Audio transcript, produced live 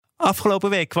Afgelopen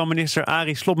week kwam minister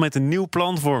Arie Slob met een nieuw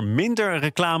plan voor minder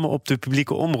reclame op de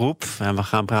publieke omroep. En we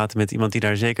gaan praten met iemand die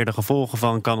daar zeker de gevolgen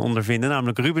van kan ondervinden.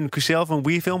 Namelijk Ruben Cusel van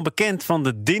WeFilm, bekend van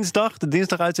de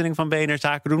dinsdaguitzending van BNR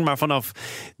Zaken doen. Maar vanaf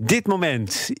dit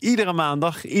moment, iedere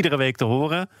maandag, iedere week te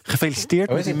horen. Gefeliciteerd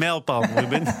met die mijlpaal,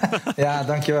 Ruben. Ja,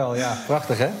 dankjewel. Ja,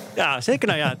 prachtig hè? Ja, zeker.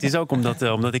 Nou ja, het is ook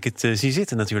omdat ik het zie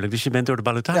zitten natuurlijk. Dus je bent door de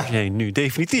ballotage heen nu,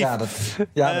 definitief.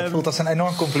 Ja, dat voelt als een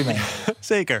enorm compliment.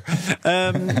 Zeker.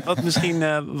 Wat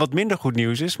misschien wat minder goed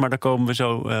nieuws is, maar daar komen we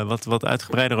zo wat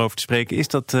uitgebreider over te spreken, is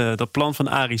dat plan van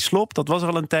Arie Slob. Dat was er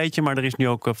al een tijdje, maar er is nu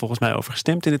ook volgens mij over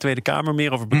gestemd in de Tweede Kamer,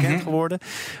 meer over bekend geworden.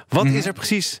 Wat is er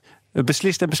precies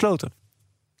beslist en besloten?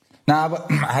 Nou,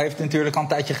 hij heeft natuurlijk al een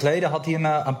tijdje geleden had hij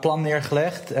een plan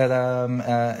neergelegd.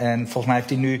 En volgens mij heeft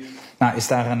hij nu, is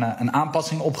daar een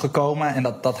aanpassing op gekomen. En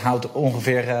dat houdt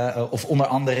ongeveer, of onder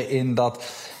andere in dat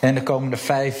in de komende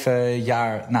 5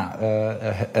 jaar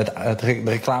de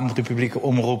reclame op de publieke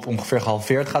omroep ongeveer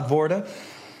gehalveerd gaat worden.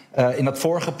 In dat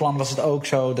vorige plan was het ook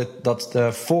zo dat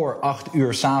voor 8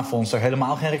 uur 's avonds er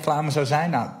helemaal geen reclame zou zijn.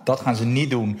 Nou, dat gaan ze niet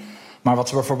doen. Maar wat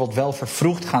ze bijvoorbeeld wel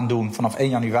vervroegd gaan doen vanaf 1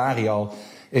 januari al,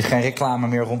 is geen reclame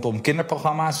meer rondom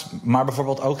kinderprogramma's, maar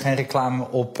bijvoorbeeld ook geen reclame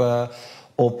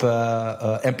op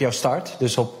NPO Start.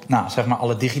 Dus op zeg maar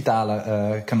alle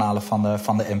digitale kanalen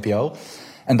van de NPO.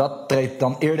 En dat treedt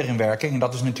dan eerder in werking. En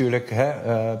dat is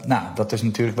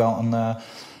natuurlijk, wel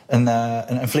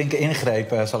een flinke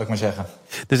ingreep, zal ik maar zeggen.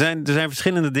 Er zijn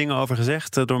verschillende dingen over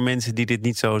gezegd door mensen die dit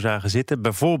niet zo zagen zitten.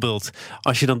 Bijvoorbeeld,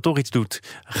 als je dan toch iets doet,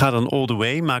 ga dan all the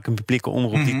way. Maak een publieke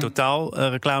omroep die totaal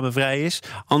reclamevrij is.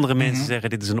 Andere mensen zeggen,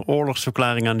 dit is een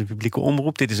oorlogsverklaring aan de publieke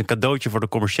omroep. Dit is een cadeautje voor de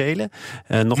commerciële.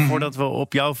 Nog voordat we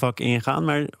op jouw vak ingaan.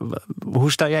 Maar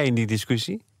hoe sta jij in die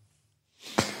discussie?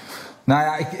 Nou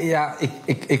ja,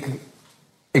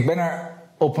 ik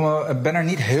ben er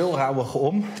niet heel rauwig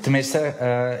om.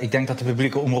 Tenminste, ik denk dat de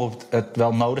publieke omroep het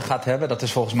wel nodig gaat hebben. Dat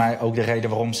is volgens mij ook de reden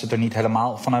waarom ze het er niet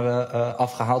helemaal van hebben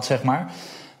afgehaald, zeg maar.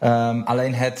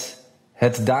 Alleen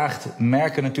het daagt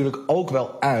merken natuurlijk ook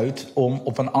wel uit om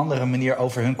op een andere manier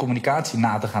over hun communicatie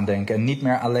na te gaan denken. En niet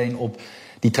meer alleen op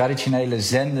die traditionele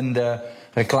zendende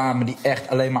reclame die echt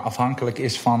alleen maar afhankelijk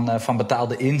is van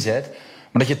betaalde inzet.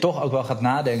 Maar dat je toch ook wel gaat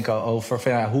nadenken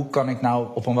over hoe kan ik nou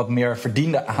op een wat meer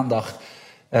verdiende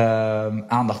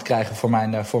aandacht krijgen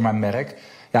voor mijn merk.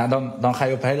 Ja, dan ga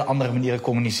je op hele andere manieren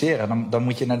communiceren. Dan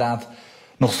moet je inderdaad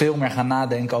nog veel meer gaan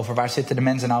nadenken over waar zitten de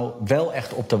mensen nou wel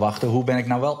echt op te wachten. Hoe ben ik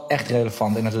nou wel echt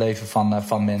relevant in het leven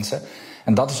van mensen.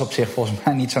 En dat is op zich volgens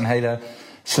mij niet zo'n hele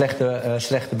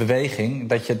slechte beweging.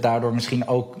 Dat je daardoor misschien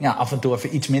ook af en toe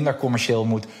even iets minder commercieel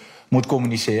moet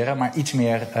communiceren. Maar iets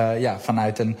meer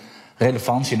vanuit een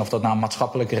relevantie. En of dat nou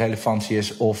maatschappelijke relevantie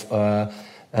is of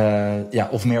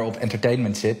meer op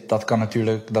entertainment zit. Dat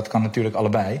kan natuurlijk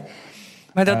allebei.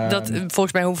 Maar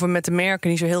volgens mij hoeven we met de merken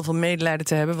niet zo heel veel medelijden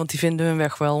te hebben. Want die vinden hun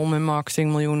weg wel om hun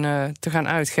marketingmiljoenen te gaan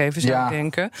uitgeven, zou ik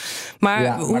denken.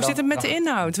 Maar hoe zit het met de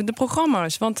inhoud, de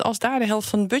programma's? Want als daar de helft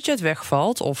van het budget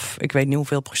wegvalt, of ik weet niet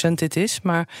hoeveel procent dit is,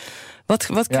 maar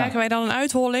wat krijgen wij dan een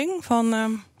uitholling van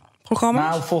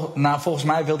programma's? Volgens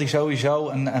mij wil hij sowieso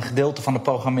een gedeelte van de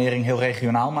programmering heel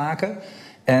regionaal maken.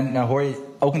 En nou hoor je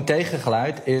ook een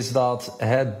tegengeluid, is dat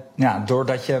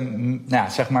doordat je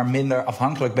zeg maar minder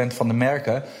afhankelijk bent van de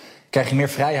merken, krijg je meer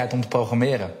vrijheid om te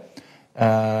programmeren.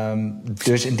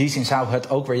 Dus in die zin zou het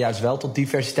ook weer juist wel tot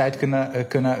diversiteit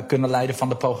kunnen leiden van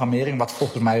de programmering, wat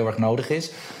volgens mij heel erg nodig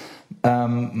is.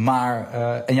 En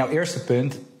jouw eerste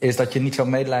punt is dat je niet zo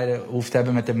medelijden hoeft te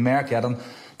hebben met de merken. Ja,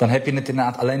 dan heb je het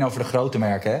inderdaad alleen over de grote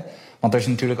merken. Hè? Want er is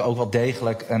natuurlijk ook wel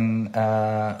degelijk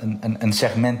een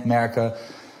segment merken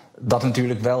dat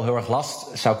natuurlijk wel heel erg last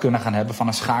zou kunnen gaan hebben van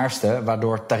een schaarste,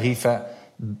 waardoor tarieven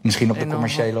misschien op de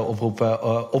commerciële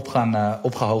oproepen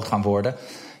opgehoogd gaan worden.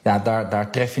 Ja,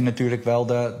 daar tref je natuurlijk wel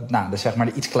de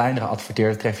iets kleinere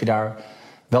adverteerder, tref je daar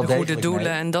wel de goede doelen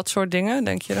mee. En dat soort dingen,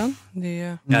 denk je dan?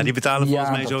 Die betalen volgens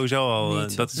mij sowieso al.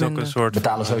 Dat is minder. Ook een soort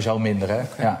betalen sowieso minder, hè?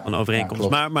 Ja. Van overeenkomst.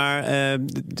 Maar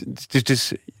het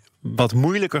is wat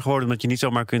moeilijker geworden, omdat je niet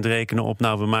zomaar kunt rekenen op,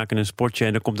 we maken een spotje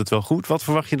en dan komt het wel goed. Wat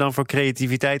verwacht je dan voor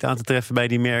creativiteit aan te treffen bij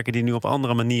die merken die nu op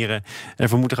andere manieren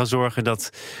ervoor moeten gaan zorgen dat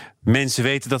mensen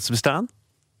weten dat ze bestaan?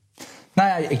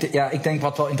 Nou ja, ik denk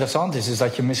wat wel interessant is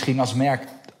dat je misschien als merk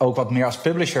ook wat meer als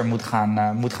publisher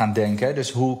moet gaan denken.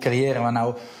 Dus hoe creëren we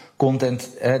nou content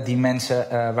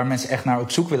waar mensen echt naar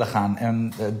op zoek willen gaan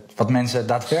en wat mensen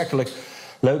daadwerkelijk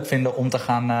leuk vinden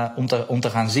om te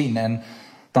gaan zien. En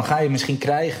dan ga je misschien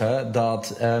krijgen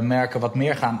dat merken wat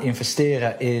meer gaan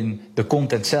investeren in de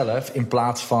content zelf, in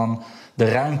plaats van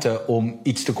de ruimte om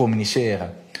iets te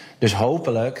communiceren. Dus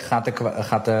hopelijk gaat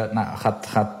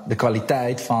de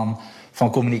kwaliteit van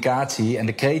van communicatie en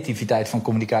de creativiteit van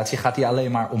communicatie gaat die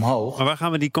alleen maar omhoog. Maar waar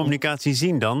gaan we die communicatie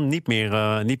zien dan? Niet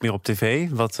meer op tv,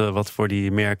 wat voor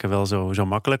die merken wel zo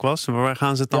makkelijk was. Maar waar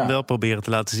gaan ze het dan wel proberen te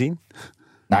laten zien?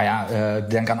 Nou ja,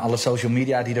 denk aan alle social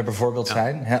media die er bijvoorbeeld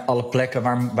zijn. Alle plekken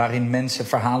waarin mensen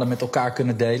verhalen met elkaar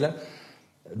kunnen delen.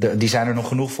 Die zijn er nog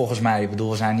genoeg volgens mij. Ik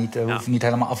bedoel, we hoeven niet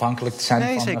helemaal afhankelijk te zijn van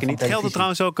zeker niet. televisie. Geldt er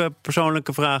trouwens ook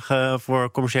persoonlijke vragen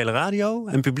voor commerciële radio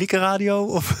en publieke radio?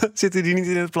 Of zitten die niet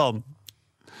in het plan?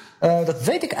 Dat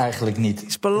weet ik eigenlijk niet. Het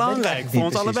is belangrijk voor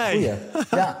ons allebei. Nee,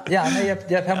 je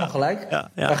hebt helemaal gelijk. Ja.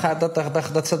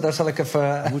 Daar zal ik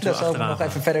nog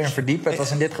even verder in verdiepen. Het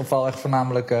was in dit geval echt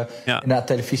voornamelijk inderdaad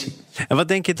televisie. En wat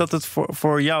denk je dat het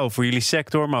voor jou, voor jullie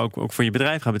sector, maar ook voor je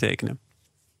bedrijf gaat betekenen?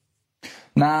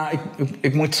 Nou,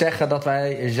 ik moet zeggen dat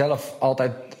wij zelf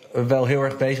altijd wel heel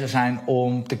erg bezig zijn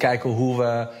om te kijken hoe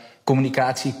we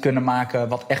communicatie kunnen maken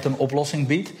wat echt een oplossing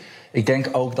biedt. Ik denk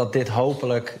ook dat dit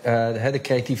hopelijk de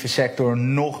creatieve sector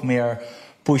nog meer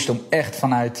pusht om echt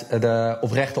vanuit de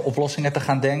oprechte oplossingen te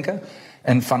gaan denken.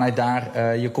 En vanuit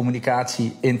daar je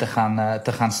communicatie in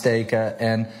te gaan steken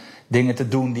en dingen te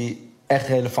doen die echt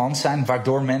relevant zijn,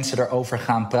 waardoor mensen erover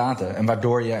gaan praten. En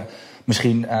waardoor je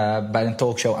misschien bij een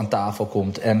talkshow aan tafel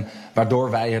komt. En waardoor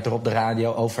wij het er op de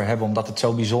radio over hebben, omdat het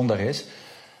zo bijzonder is.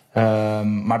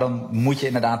 Maar dan moet je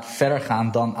inderdaad verder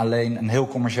gaan dan alleen een heel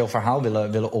commercieel verhaal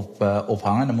willen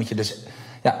ophangen. Dan moet je dus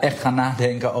echt gaan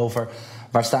nadenken over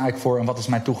waar sta ik voor en wat is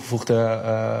mijn toegevoegde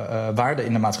waarde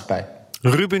in de maatschappij.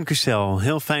 Ruben Cussel,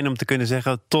 heel fijn om te kunnen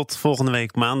zeggen tot volgende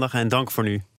week maandag en dank voor nu.